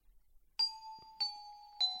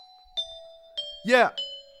Yeah,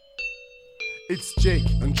 it's Jake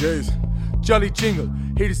and Jay's Jolly Jingle.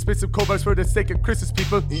 Here to spit some covers for the sake of Christmas,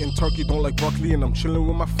 people. Eating turkey, don't like broccoli, and I'm chilling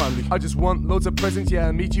with my family. I just want loads of presents, yeah,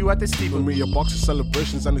 I'll meet you at the steeple. Bring me a box of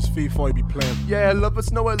celebrations and it's FIFA I be playing. Yeah, I love the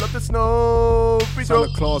snow, I love the snow. Free throw.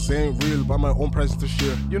 Santa Claus ain't real, buy my own presents this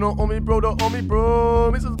year. You know, oh me bro,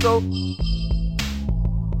 mistletoe.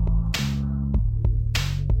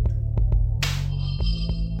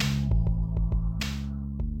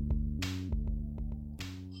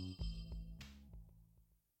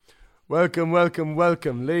 Welcome,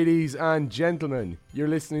 ladies and gentlemen. You're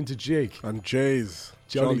listening to Jake and Jay's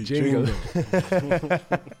Jolly Jingle.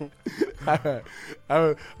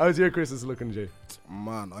 How's your Christmas looking, Jay?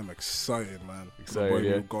 Man, I'm excited, man. Excited,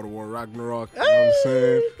 yeah. God of War Ragnarok, you know what I'm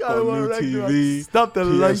saying? God of War new Ragnarok. TV, Stop the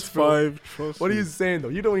lights, bro. Trust What are me. you saying, though?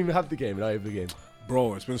 You don't even have the game, and I have the game.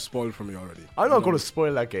 Bro, it's been spoiled for me already. I'm not going to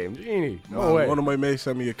spoil that game, Genie. No Man, way. one of my mates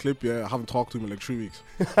sent me a clip, yeah. I haven't talked to him in like 3 weeks.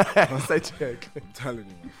 Such a- I'm telling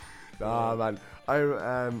you, man. Nah,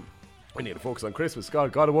 man. We need to focus on Christmas.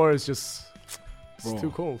 God of War is just it's Bro.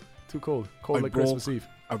 too cold. Cold I like broke- Christmas Eve.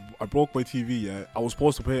 I broke my TV, yeah. I was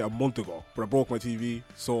supposed to pay a month ago, but I broke my TV,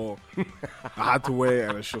 so I had to wait,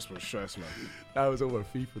 and it's just been stress, man. That was over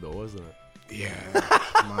FIFA, though, wasn't it? Yeah,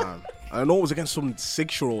 man. I know it was against some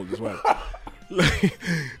 6-year-old as well. Like,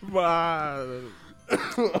 man.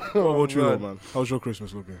 What about you, though, man? How's your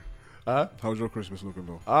Christmas looking? Huh? How's your Christmas looking,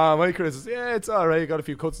 though? My Christmas, yeah, it's alright. Got a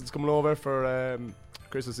few cousins coming over for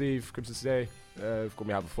Christmas Eve, Christmas Day. Going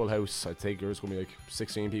to have a full house. I think there's going to be like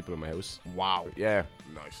 16 people in my house. Wow. Yeah,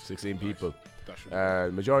 Nice. 16 people. That should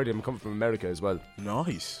be Majority of them come from America as well.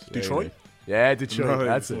 nice. Yeah, Detroit? Yeah, Detroit.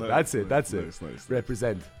 Nice, That's it. Nice.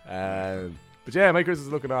 Represent. But yeah, my Christmas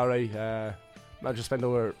is looking alright. I just spent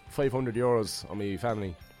over €500 on my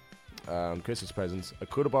family on Christmas presents. I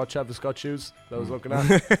could have bought Travis Scott shoes that I was looking at,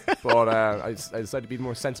 but I decided to be the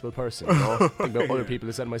more sensible person. You know? Think about other people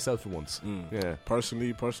instead of myself for once. Yeah,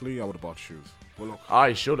 Personally, I would have bought shoes. Well, look.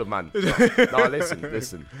 I should have, man. No,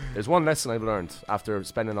 listen. There's one lesson I've learned after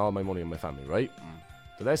spending all my money on my family, right?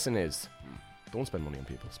 The lesson is, don't spend money on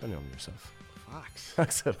people. Spend it on yourself. Facts.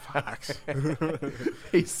 That's a fact.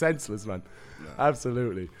 He's senseless, man. Yeah.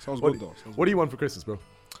 Absolutely. Sounds What- good, though. What do you want for Christmas, bro?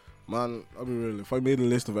 Man, I'll be real. If I made a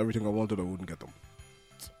list of everything I wanted, I wouldn't get them.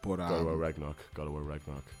 But God of War Ragnarok. God of War.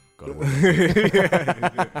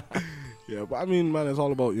 yeah, but I mean, man, it's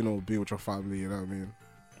all about, you know, being with your family, you know what I mean?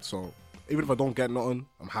 So, even if I don't get nothing,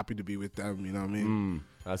 I'm happy to be with them, you know what I mean?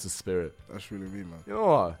 That's the spirit. That's really me, man. You know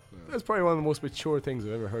what? That's probably one of the most mature things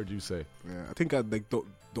I've ever heard you say. Yeah, I think like the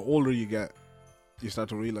older you get, you start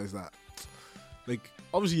to realize that, like,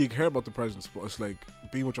 obviously you care about the presents, but it's like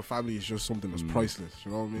being with your family is just something that's priceless,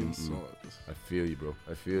 you know what I mean? So, I feel you,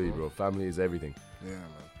 bro. Family is everything. yeah, man.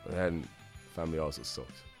 But then, family also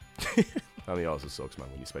sucks. Family also sucks, man,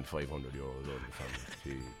 when you spend €500 on your family.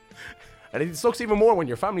 Gee. And it sucks even more when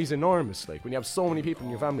your family's enormous, like when you have so many people in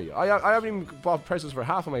your family. I haven't even bought presents for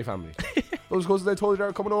half of my family. Those cousins I told you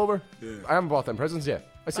are coming over, Yeah. I haven't bought them presents yet.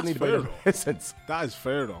 I still That's need to buy fair, them though. presents. That is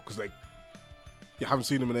fair, though, because, like, you haven't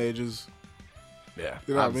seen them in ages. Yeah,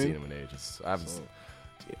 You know I what I haven't mean? seen them in ages. I haven't. So-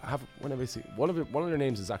 I have. When have I seen one of their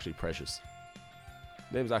names is actually Precious.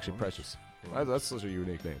 Name's actually Precious. That's such a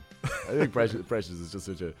unique name. I think Precious is just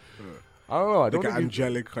such a. I don't know. I don't Like an think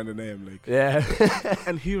angelic kind of name, like. Yeah.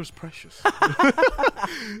 And here's Precious. You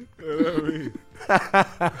know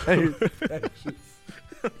what I mean?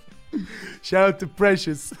 Shout out to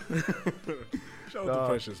Precious. Shout out to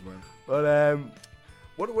Precious, man. But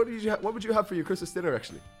what would you have for your Christmas dinner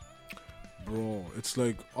actually? Bro, it's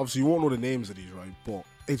like, obviously you won't know the names of these, right? But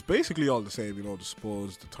it's basically all the same, you know, the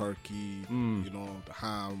spuds, the turkey, you know, the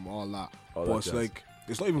ham, all that. All but that it's jazz. like,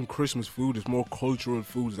 it's not even Christmas food, it's more cultural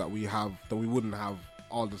foods that we have, that we wouldn't have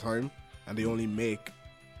all the time. And they only make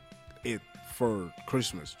it for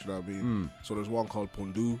Christmas, do you know what I mean? So there's one called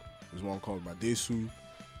Pondu, there's one called Madesu.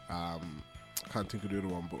 Can't think of the other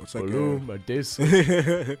one, but it's like this. do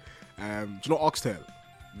you know oxtail?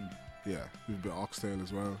 Yeah, we've a bit of oxtail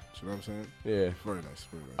as well. Do you know what I'm saying? Yeah. Very nice,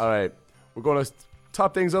 very nice. All right, we're gonna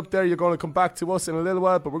top things up there. You're gonna come back to us in a little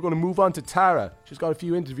while, but we're gonna move on to Tara. She's got a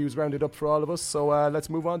few interviews rounded up for all of us, so let's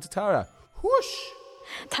move on to Tara. Whoosh!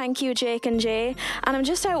 Thank you, Jake and Jay. And I'm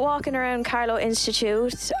just out walking around Carlow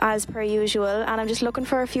Institute as per usual, and I'm just looking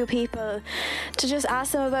for a few people to just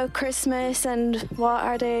ask them about Christmas and what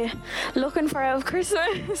are they looking for out of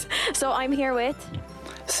Christmas. So I'm here with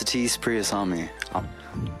Satish Priyasamy. I'm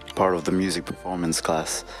part of the music performance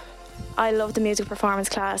class. I love the music performance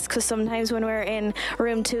class because sometimes when we're in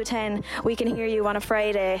room 210 we can hear you on a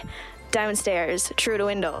Friday downstairs through the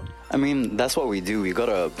window. I mean, that's what we do. We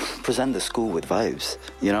gotta present the school with vibes,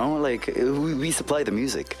 you know? Like, we supply the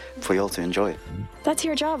music for y'all to enjoy. That's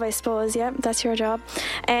your job, I suppose. Yeah, that's your job.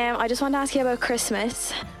 I just want to ask you about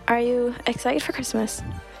Christmas. Are you excited for Christmas?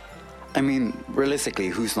 I mean, realistically,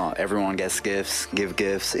 who's not? Everyone gets gifts, give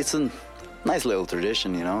gifts. It's a nice little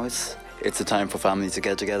tradition, you know? It's a time for family to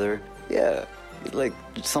get together. Yeah, like,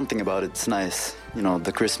 something about it's nice. You know,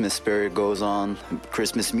 the Christmas spirit goes on.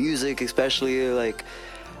 Christmas music, especially, like,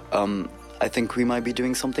 I think we might be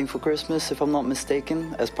doing something for Christmas, if I'm not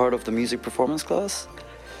mistaken, as part of the music performance class.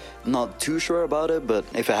 Not too sure about it, but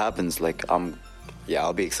if it happens, like,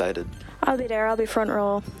 I'll be excited. I'll be there. I'll be front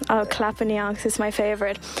row. I'll clap in the yonks. It's my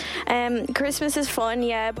favourite. Christmas is fun,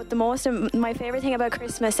 yeah, but my favourite thing about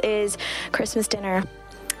Christmas is Christmas dinner.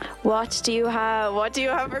 What do you have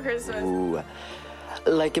for Christmas? Ooh.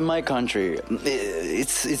 Like in my country,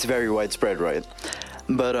 it's very widespread, right?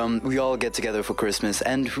 But we all get together for Christmas,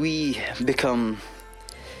 and we cook.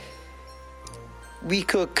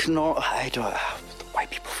 White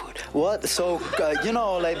people food. What? So you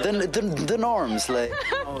know, like the norms, like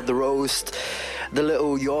the roast, the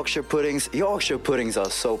little Yorkshire puddings. Yorkshire puddings are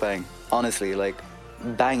so bang, honestly, like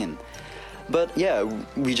banging. But yeah,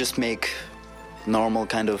 we just make normal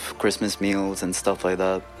kind of Christmas meals and stuff like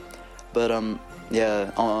that. But in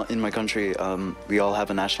my country, we all have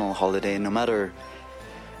a national holiday, no matter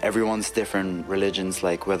everyone's different religions,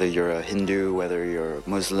 like whether you're a Hindu, whether you're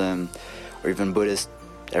Muslim, or even Buddhist,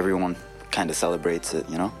 everyone kind of celebrates it,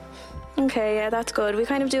 you know? Okay, yeah, that's good. We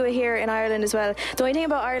kind of do it here in Ireland as well. The only thing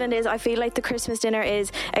about Ireland is I feel like the Christmas dinner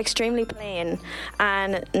is extremely plain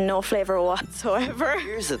and no flavour whatsoever.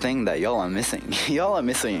 Here's the thing that y'all are missing. Y'all are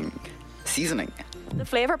missing seasoning. The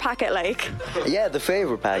flavour packet, like. Yeah, the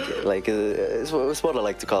flavour packet, like, it's what I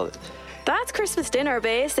like to call it. That's Christmas dinner,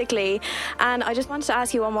 basically. And I just wanted to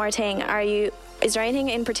ask you one more thing. Is there anything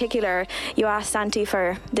in particular you asked Santi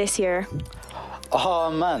for this year?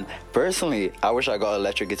 Oh man, personally, I wish I got an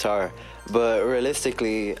electric guitar, but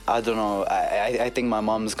realistically, I don't know. I think my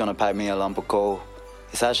mom's gonna pack me a lump of coal.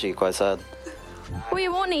 It's actually quite sad. Well,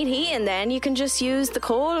 you won't need heating then. You can just use the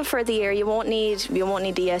coal for the year. You won't need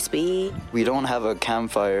DSB. We don't have a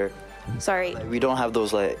campfire. Sorry. We don't have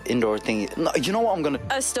those like indoor thingies. No, you know what I'm gonna?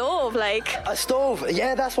 A stove, like. A stove.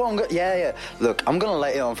 Yeah, that's what I'm gonna. Yeah. Look, I'm gonna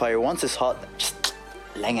light it on fire. Once it's hot, just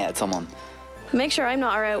lang it at someone. Make sure I'm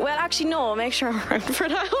not around. Well, actually, no. Make sure I'm around for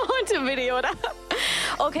that. I want to video that.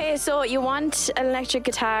 Okay, so you want an electric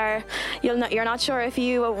guitar. You're not sure if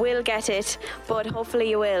you will get it, but hopefully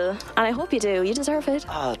you will. And I hope you do. You deserve it.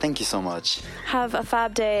 Thank you so much. Have a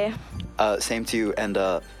fab day. Same to you. And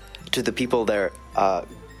to the people there,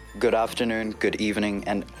 good afternoon, good evening,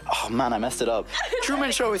 and oh man, I messed it up.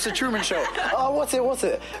 Truman Show. It's a Truman Show. Oh, what's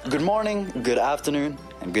it? Good morning, good afternoon,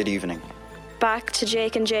 and good evening. Back to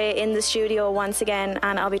Jake and Jay in the studio once again,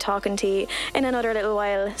 and I'll be talking to you in another little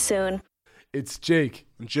while soon. It's Jake.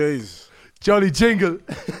 And Jay's. Johnny Jingle.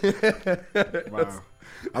 Wow.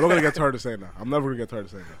 I'm not going to get tired of saying that. I'm never going to get tired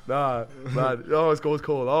of saying that. Nah, man. It always goes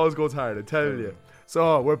cold. Always goes hard, I'm telling you.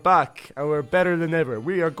 So, we're back, and we're better than ever.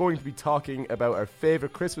 We are going to be talking about our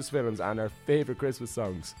favourite Christmas films and our favourite Christmas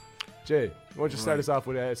songs. Jay, why don't you start us off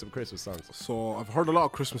with some Christmas songs? So, I've heard a lot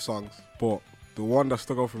of Christmas songs, but the one that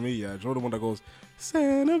stuck out for me, yeah, do you know the one that goes,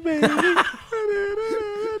 Santa baby, you know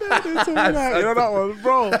that one,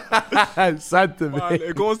 bro? Santa man, baby.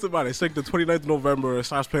 it goes to, man, it's like the 29th of November, it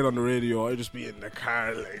starts playing on the radio, I just be in the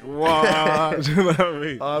car like, what? Do you know what I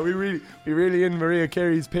mean? We really in Mariah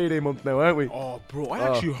Carey's payday month now, aren't we? Oh, bro, I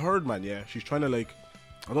actually heard, man, yeah, she's trying to like,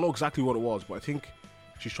 I don't know exactly what it was, but I think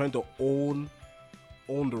she's trying to own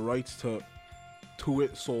the rights to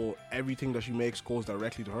it, so everything that she makes goes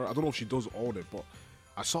directly to her. I don't know if she does own it, but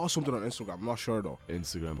I saw something on Instagram. I'm not sure though.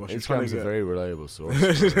 Instagram's a very reliable source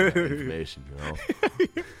of information, you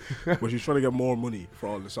know. But she's trying to get more money for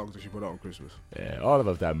all the songs that she put out on Christmas. Yeah, all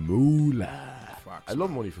about that moolah. Facts, I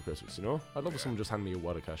love money for Christmas, you know. I'd love if someone just hand me a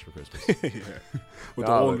wad of cash for Christmas. Yeah. But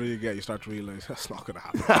the older you get, you start to realise that's not gonna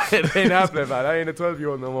happen. It ain't happening, man. I ain't a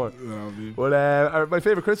 12-year-old no more. You know what I mean? But my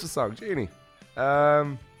favourite Christmas song, Jeannie.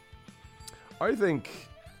 I think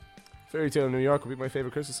Fairy Tale in New York would be my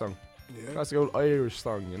favourite Christmas song. Yeah. Classic old Irish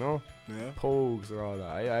song, you know? Yeah. Pogues and all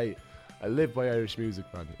that. I live by Irish music,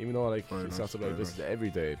 man. Even though it's nice, not something I listen to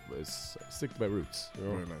every day, but I stick to my roots. You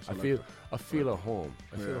know? Very nice. I feel at home.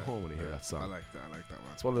 I feel at home when I hear that song. I like that, man.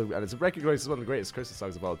 It's and it's recognized as one of the greatest Christmas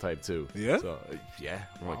songs of all time too. Yeah? So, yeah.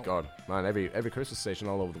 Oh my God. Man, every Christmas station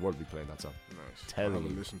all over the world will be playing that song. Nice. I'll have a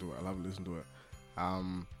listen to it.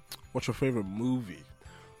 What's your favourite movie?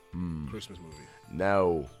 Christmas movie?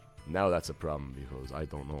 Now, Now that's a problem because I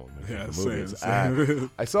don't know what Yeah, the movie is.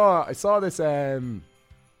 same. I saw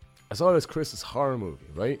this Christmas horror movie,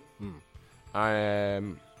 right?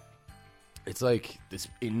 It's like this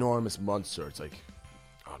enormous monster. It's like,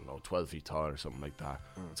 I don't know, 12 feet tall or something like that.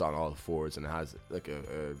 It's on all fours and it has like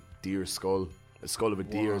a deer skull, a skull of a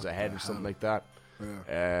deer as a head or something like that.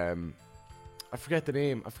 Yeah. I forget the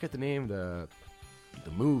name of the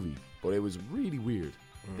movie, but it was really weird.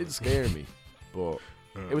 It didn't scare me, but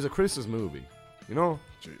it was a Christmas movie. You know,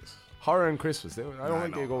 Jeez. horror and Christmas. I don't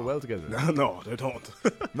think they go well together. No, they don't.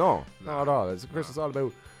 No, not at all. It's Christmas all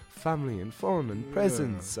about family and fun and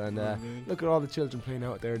presents and look at all the children playing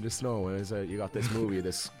out there in the snow. And you got this movie,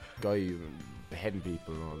 this guy beheading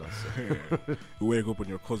people and all that stuff. You wake up and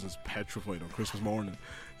your cousin's petrified on Christmas morning.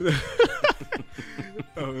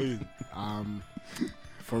 I mean,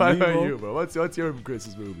 for What me, about you, bro? What's your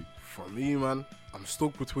Christmas movie? For me, man, I'm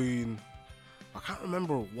stuck between. I can't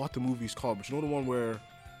remember what the movie's called, but you know the one where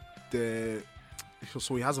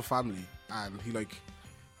so he has a family and he like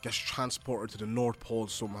gets transported to the North Pole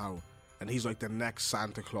somehow, and he's like the next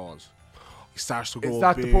Santa Claus. He starts to grow. Is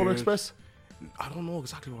that a the Polar beard. Express? I don't know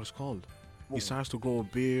exactly what it's called. He starts to grow a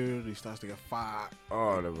beard. He starts to get fat.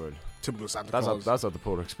 Oh, never. Typical Santa That's Claus. not the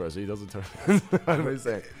Polar Express. He doesn't turn. What am I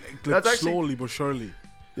saying? Like, That's actually- slowly but surely.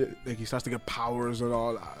 Yeah. Like he starts to get powers and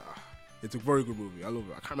all. It's a very good movie. I love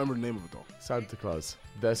it. I can't remember the name of it though. Santa Claus.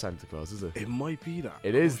 The Santa Claus, is it? It might be that.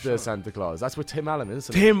 It I'm is not the sure. Santa Claus. That's with Tim Allen,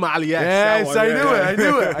 isn't it? Tim Allen, yes. Yes, that one, I yeah, knew it, yeah. I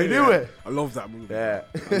knew it, I knew it. I love that movie. Yeah.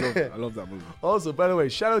 I love that movie. Also, by the way,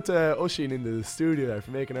 shout out to Oisín in the studio there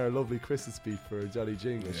for making our lovely Christmas speech for Jolly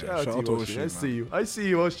Jingle. Yeah, shout out to you, Oisín. I man. see you. I see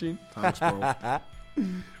you, Oisín. Thanks, bro.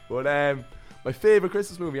 But my favourite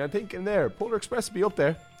Christmas movie, I'm thinking there, Polar Express would be up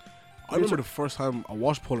there. I remember the first time I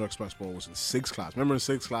watched Polar Express, bro, was in 6th class. Remember in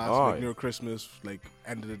 6th class, Oh, like yeah. near Christmas, like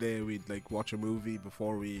end of the day, we'd like watch a movie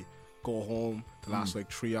before we go home to last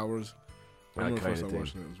like 3 hours. I That remember the kind first of time thing.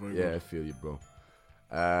 watching it. It was very Yeah, I good. feel you, bro.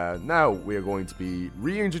 Now we are going to be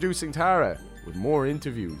reintroducing Tara with more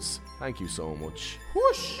interviews. Thank you so much.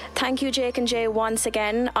 Whoosh! Thank you, Jake and Jay, once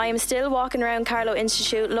again. I am still walking around Carlow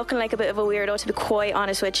Institute looking like a bit of a weirdo, to be quite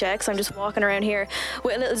honest with you, because I'm just walking around here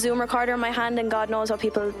with a little Zoom recorder in my hand and God knows what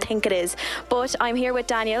people think it is. But I'm here with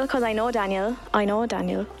Daniel, because I know Daniel.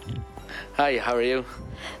 Hi, how are you?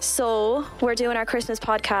 So we're doing our Christmas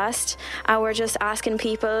podcast and we're just asking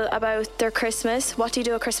people about their Christmas. What do you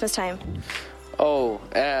do at Christmas time? Oh,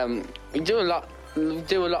 we do a lot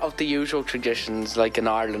of the usual traditions, like in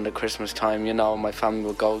Ireland at Christmas time. You know, my family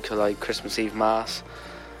will go to like Christmas Eve mass.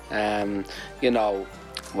 You know,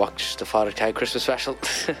 watch the Father Ted Christmas special.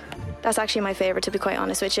 That's actually my favourite, to be quite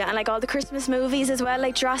honest with you. And like all the Christmas movies as well,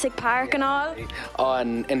 like Jurassic Park and all. Oh,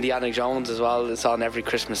 and Indiana Jones as well. It's on every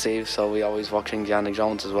Christmas Eve, so we always watch Indiana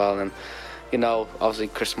Jones as well. And you know, obviously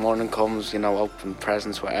Christmas morning comes. You know, open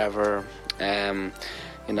presents, whatever.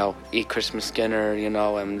 You know, eat Christmas dinner. You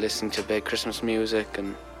know, and listen to big Christmas music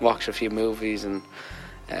and watch a few movies and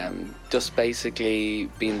just basically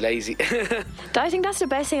being lazy. I think that's the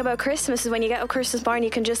best thing about Christmas is when you get up Christmas morning, you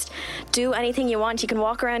can just do anything you want. You can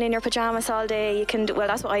walk around in your pajamas all day. You can well,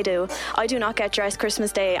 that's what I do. I do not get dressed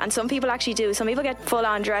Christmas Day, and some people actually do. Some people get full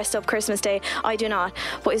on dressed up Christmas Day. I do not.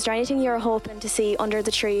 But is there anything you're hoping to see under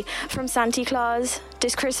the tree from Santa Claus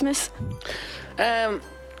this Christmas?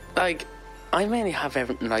 Like, I mainly have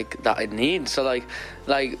everything like that I need. So like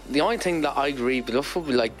the only thing that I'd really love would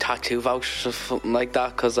be like tattoo vouchers or something like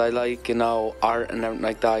that, because I like, you know, art and everything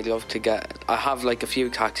like that. I'd love to get. I have like a few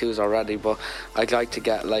tattoos already, but I'd like to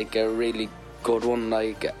get like a really good one,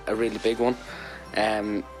 like a really big one.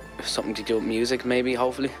 Something to do with music, maybe,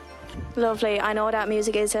 hopefully. Lovely. I know that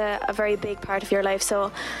music is a very big part of your life, so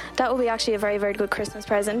that will be actually a very, very good Christmas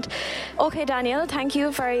present. Okay, Daniel, thank you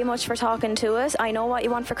very much for talking to us. I know what you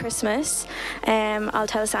want for Christmas. I'll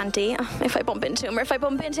tell Santi if I bump into him, or if I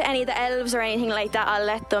bump into any of the elves or anything like that, I'll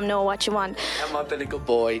let them know what you want. I've been a good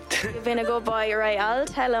boy. You've been a good boy, right? I'll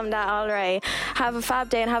tell him that, all right. Have a fab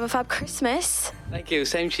day and have a fab Christmas. Thank you.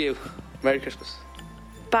 Same to you. Merry Christmas.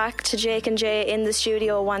 Back to Jake and Jay in the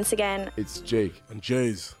studio once again. It's Jake. And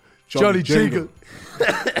Jay's Johnny Jingle.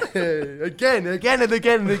 again and again and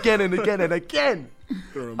again and again and again and again.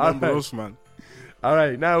 Remember Alright. us, man. All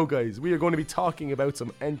right, now, guys, we are going to be talking about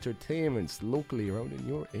some entertainments locally around in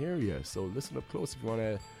your area. So listen up close if you want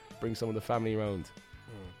to bring some of the family around.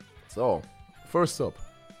 So, first up,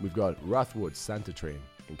 we've got Rathwood Santa Train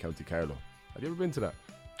in County Carlow. Have you ever been to that?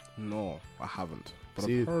 No, I haven't. But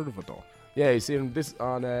See- I've heard of it though. Yeah, you see, this is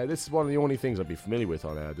one of the only things I'd be familiar with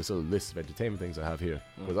on this little list of entertainment things I have here.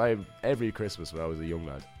 Because I every Christmas when I was a young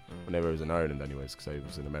lad, whenever I was in Ireland, anyways, because I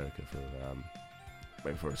was in America for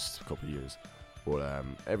my first couple of years, But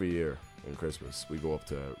every year in Christmas, we go up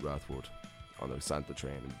to Rathwood on a Santa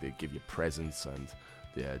train, and they give you presents, and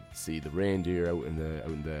they see the reindeer out in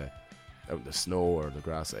the snow or the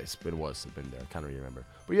grass. It's been a while since I've been there. Can't really remember.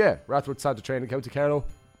 But yeah, Rathwood Santa train in County Carlow.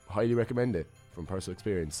 Highly recommend it from personal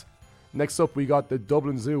experience. Next up, we got the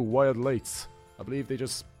Dublin Zoo Wild Lights. I believe they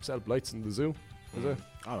just sell lights in the zoo. Is it?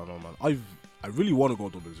 I don't know, man. I really want to go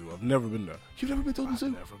to the zoo. I've never been there. You've never been to Dublin Zoo?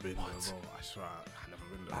 I've never been there, bro. I swear, I've never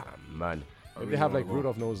been there. Man. I They have like wanna go.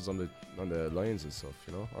 Rudolph noses on the lions and stuff,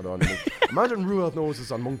 you know? Or on the imagine Rudolph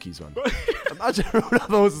noses on monkeys, man. Imagine Rudolph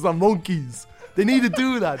noses on monkeys. They need to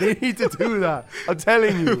do that. They need to do that. I'm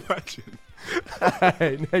telling you.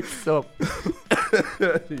 Imagine. Next up.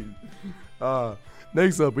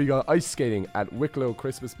 Next up, we got ice skating at Wicklow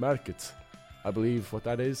Christmas Market. I believe what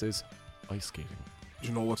that is ice skating. Do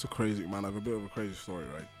you know what's a crazy, man? I have a bit of a crazy story,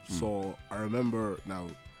 right? So I remember, now,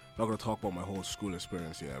 I'm not going to talk about my whole school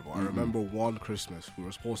experience yet, but I remember one Christmas, we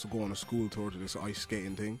were supposed to go on a school tour to this ice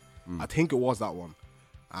skating thing. I think it was that one.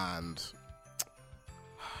 And,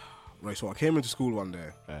 right, so I came into school one day.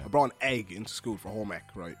 I brought an egg into school for home ec,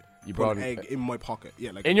 right? You Put brought an egg in my pocket.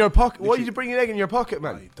 Yeah, like in your pocket? Why literally- did you bring an egg in your pocket,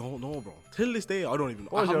 man? I don't know, bro. Till this day, I don't even know.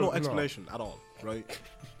 What I was have your- no no. explanation at all, right?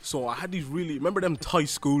 So I had these really, remember them tight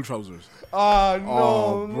school trousers? Oh, no,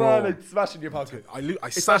 Oh, bro. man. It's smashed in your pocket. I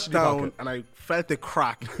It's sat actually down pocket. and I felt the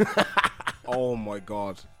crack. Oh my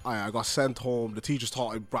god! I got sent home. The teachers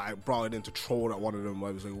thought I brought it in to throw it at one of them. I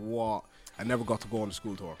was like, what? I never got to go on the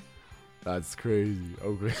school tour. That's crazy.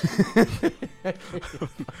 Okay.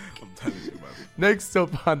 I'm telling you, man. Next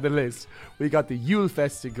up on the list, we got the Yule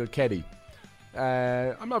Fest in Kilkenny.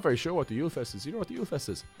 I'm not very sure what the Yule Fest is. You know what the Yule Fest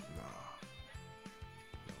is?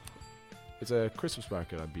 It's a Christmas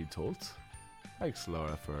market, I'm being told. Thanks,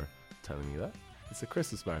 Laura, for telling me that. It's a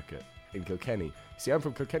Christmas market in Kilkenny. See, I'm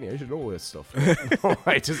from Kilkenny. I should know this stuff. No,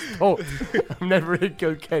 I just don't. I'm never in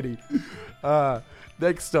Kilkenny.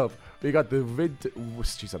 Next up, we got the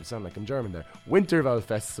jeez, I'm sounding like I'm German there. Winterval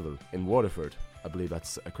Festival in Waterford. I believe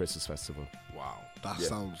that's a Christmas festival. Wow, that Yeah.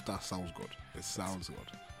 sounds good. It sounds good.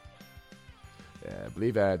 Yeah, I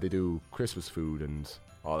believe they do Christmas food and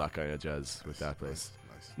all that kind of jazz with that place.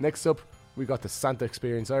 Nice. Next up, we got the Santa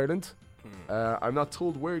Experience Ireland. I'm not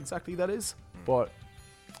told where exactly that is, but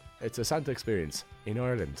it's a Santa Experience in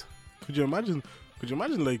Ireland. Could you imagine?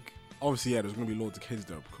 Like, obviously, yeah, there's gonna be loads of kids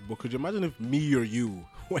there, but could you imagine if me or you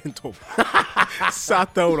went up,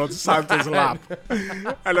 sat down on Santa's lap,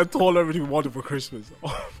 and I told everything we wanted for Christmas?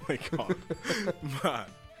 Oh my god, man!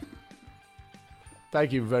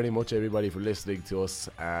 Thank you very much, everybody, for listening to us.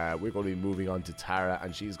 We're going to be moving on to Tara,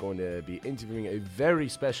 and she's going to be interviewing a very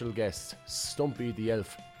special guest, Stumpy the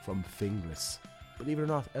Elf from Finglas. Believe it or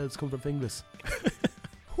not, elves come from Finglas.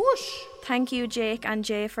 Whoosh! Thank you, Jake and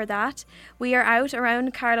Jay, for that. We are out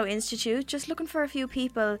around Carlow Institute just looking for a few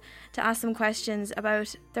people to ask them questions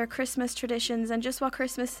about their Christmas traditions and just what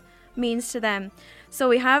Christmas means to them. So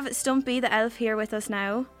we have Stumpy the Elf here with us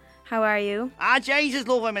now. How are you? Ah, Jesus,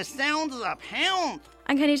 love, I'm as sound as a pound.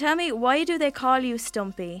 And can you tell me, why do they call you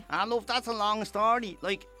Stumpy? Ah, love, that's a long story.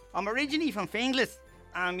 Like, I'm originally from Finglas,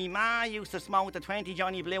 and me ma used to smoke the 20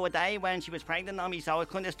 Johnny Blue a day when she was pregnant on me, so it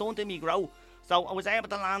kind of stunted me grow. So I was able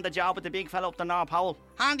to land a job with the big fella up the North Pole.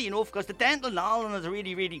 Handy enough, because the dental knowledge is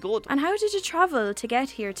really, really good. And how did you travel to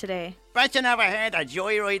get here today? Bet you never heard of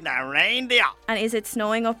joyriding a reindeer. And is it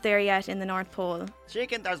snowing up there yet in the North Pole?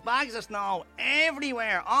 Chicken, there's bags of snow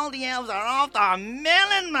everywhere. All the elves are off their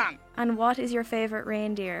melon, man. And what is your favourite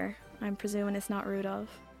reindeer? I'm presuming it's not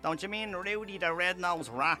Rudolph. Don't you mean Rudy the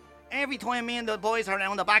red-nosed rat? Every time me and the boys are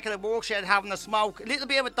around the back of the workshed having a smoke, a little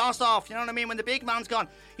bit of a dust off, you know what I mean? When the big man's gone,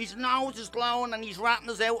 his nose is glowing and he's ratting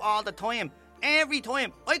us out all the time. Every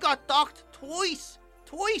time. I got docked twice.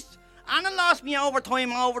 Anna lost me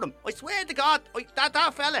overtime over them. I swear to God,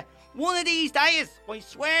 that fella, one of these days, I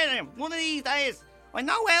swear to him, one of these days. I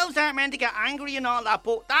know elves aren't meant to get angry and all that,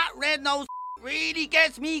 but that red-nosed really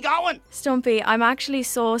gets me going. Stumpy, I'm actually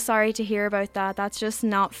so sorry to hear about that. That's just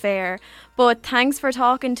not fair. But thanks for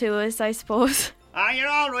talking to us, I suppose. Ah, you're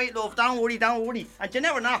all right, love. Don't worry. And you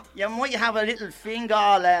never know. You might have a little finger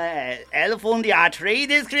elf under your tree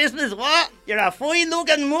this Christmas. What? You're a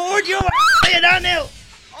fine-looking mood, you are. You don't know.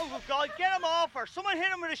 Oh, for God, get him off her. Someone hit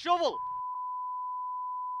him with a shovel.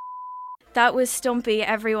 That was Stumpy,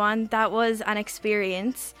 everyone. That was an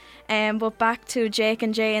experience. But back to Jake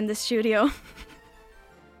and Jay in the studio.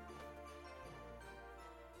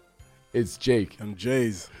 It's Jake. And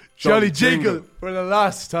Jay's Jolly Jingle for the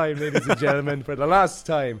last time, ladies and gentlemen, for the last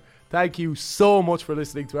time. Thank you so much for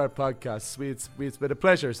listening to our podcast. It's been a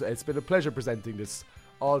pleasure. It's been a pleasure presenting this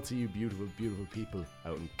all to you beautiful, beautiful people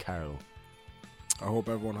out in Carlow. I hope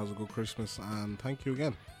everyone has a good Christmas, and thank you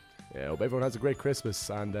again. Yeah, hope everyone has a great Christmas,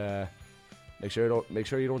 and make sure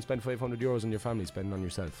you don't spend €500 on your family, spend it on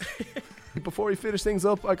yourself. Before we finish things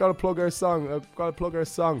up, I gotta plug our song.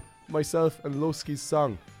 Myself and Lowski's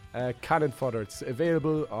song, Cannon Fodder. It's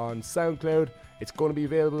available on SoundCloud. It's going to be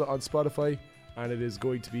available on Spotify, and it is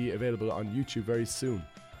going to be available on YouTube very soon.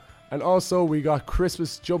 And also, we got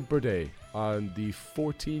Christmas Jumper Day on the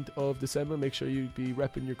 14th of December. Make sure you be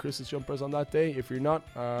repping your Christmas jumpers on that day. If you're not,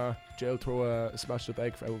 Jay will throw a smashed up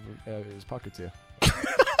egg out of his pocket to you.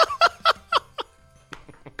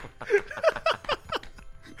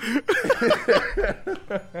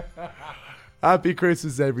 Happy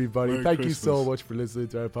Christmas, everybody. Merry Thank Christmas. you so much for listening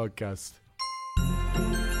to our podcast.